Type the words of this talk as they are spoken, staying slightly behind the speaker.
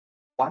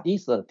What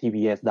is a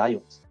TVS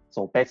diode?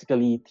 So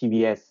basically,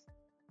 TVS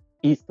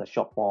is the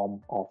short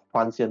form of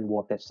transient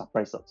voltage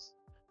suppressors.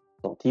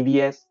 So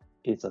TVS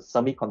is a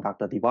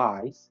semiconductor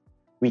device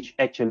which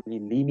actually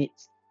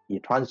limits the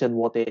transient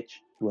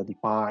voltage to a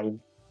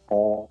defined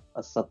or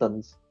a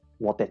certain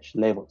voltage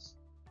levels.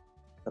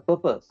 The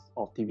purpose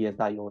of TVS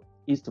diode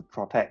is to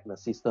protect the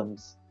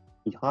systems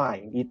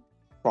behind it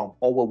from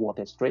over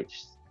voltage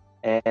stretches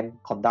and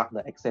conduct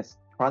the excess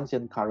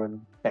transient current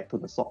back to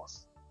the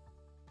source.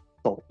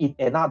 So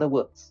in other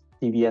words,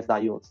 TVS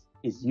diodes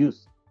is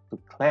used to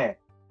clamp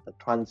the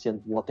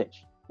transient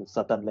voltage to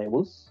certain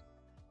levels,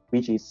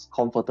 which is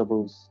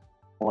comfortable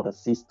for the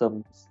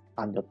systems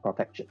under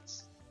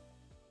protections.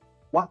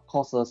 What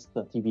causes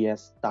the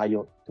TVS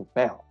diode to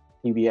fail?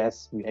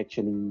 TVS will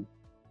actually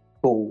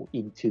go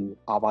into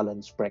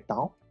avalanche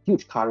breakdown.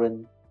 Huge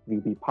current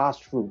will be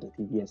passed through the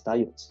TVS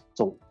diodes.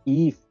 So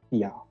if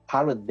the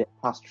current that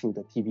passed through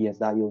the TVS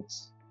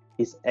diodes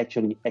is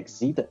actually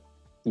exceeded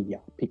the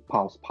peak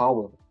pulse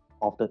power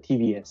of the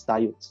TVS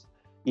diodes,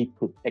 it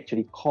could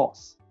actually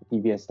cause the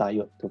TVS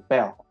diode to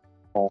fail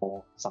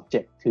or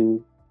subject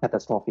to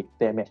catastrophic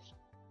damage.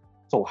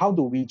 So how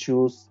do we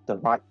choose the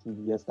right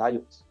TVS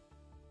diodes?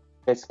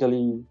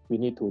 Basically, we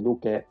need to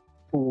look at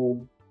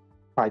two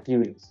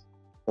criteria.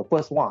 The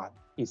first one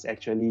is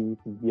actually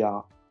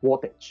the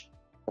voltage.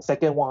 The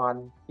second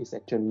one is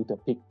actually the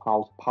peak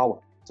pulse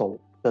power. So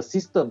the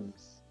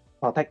system's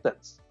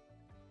protectance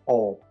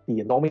or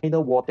the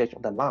nominal voltage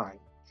of the line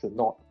should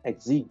not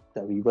exceed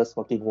the reverse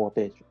working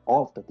voltage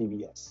of the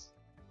TVS.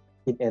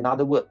 In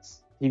other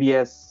words,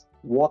 TVS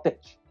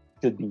voltage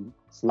should be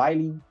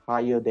slightly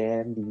higher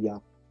than the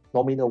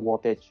nominal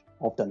voltage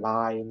of the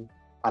line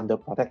under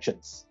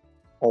protections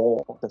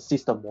or the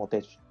system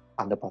voltage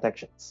under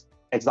protections.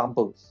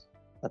 Examples: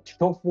 a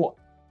 12-volt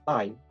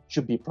line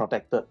should be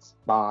protected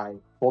by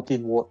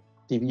 14-volt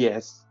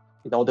TVS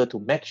in order to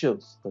make sure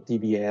the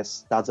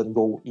TVS doesn't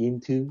go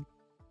into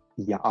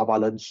the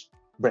avalanche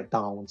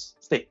breakdown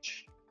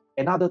stage.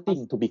 Another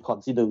thing to be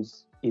considered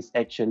is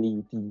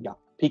actually the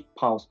peak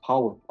pulse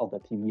power of the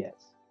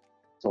TVS.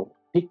 So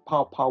peak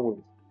pulse power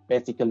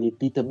basically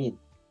determines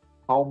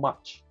how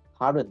much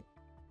current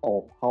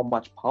or how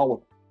much power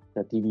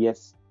the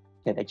TVS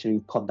can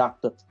actually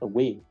conduct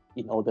away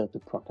in order to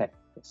protect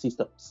the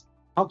systems.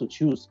 How to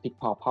choose peak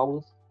pulse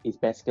powers is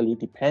basically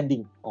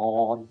depending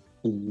on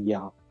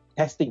the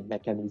testing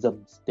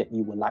mechanisms that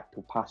you would like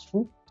to pass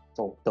through.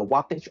 So the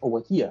wattage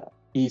over here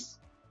is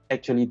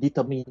actually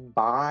determined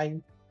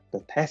by the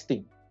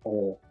testing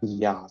or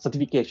the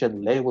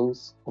certification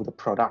levels of the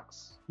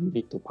products you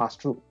need to pass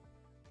through.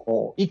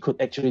 Or it could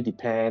actually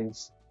depend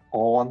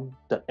on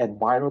the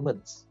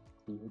environments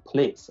being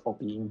placed or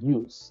being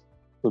used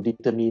to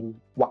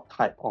determine what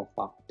type of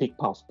peak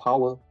pulse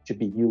power should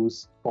be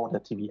used for the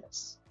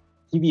TVS.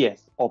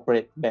 TVS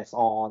operates based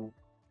on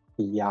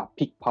the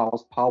peak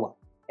pulse power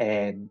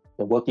and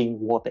the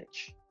working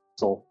voltage.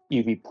 So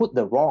if we put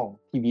the wrong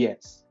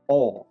TVS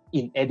or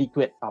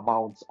inadequate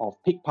amounts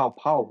of peak pulse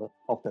power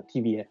of the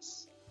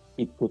TVS,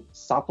 it could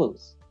suffer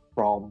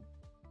from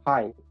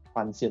high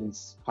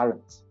transient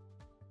currents.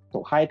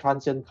 So high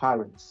transient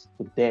currents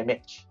could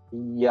damage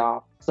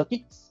the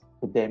circuits,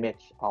 could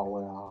damage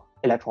our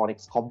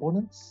electronics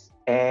components,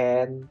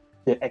 and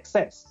the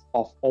excess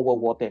of over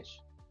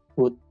voltage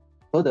could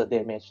further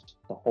damage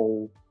the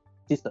whole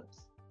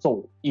systems.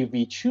 So if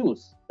we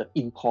choose the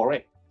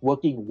incorrect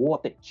working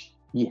voltage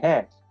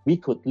we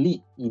could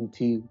lead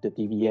into the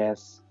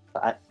TVS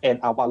and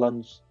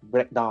avalanche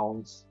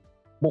breakdowns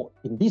mode.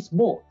 In these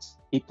modes,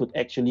 it could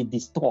actually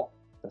distort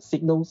the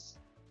signals,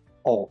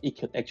 or it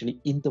could actually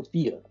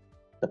interfere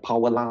the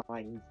power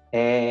lines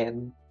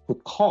and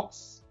could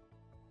cause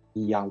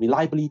the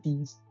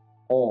reliabilities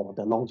or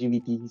the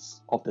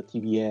longevities of the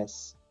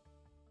TVS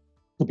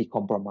to be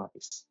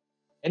compromised.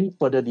 Any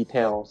further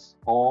details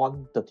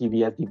on the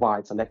TVS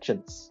device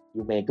selections,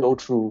 you may go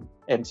through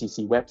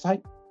MCC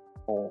website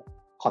or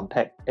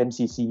contact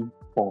MCC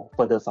for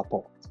further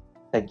support.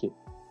 Thank you.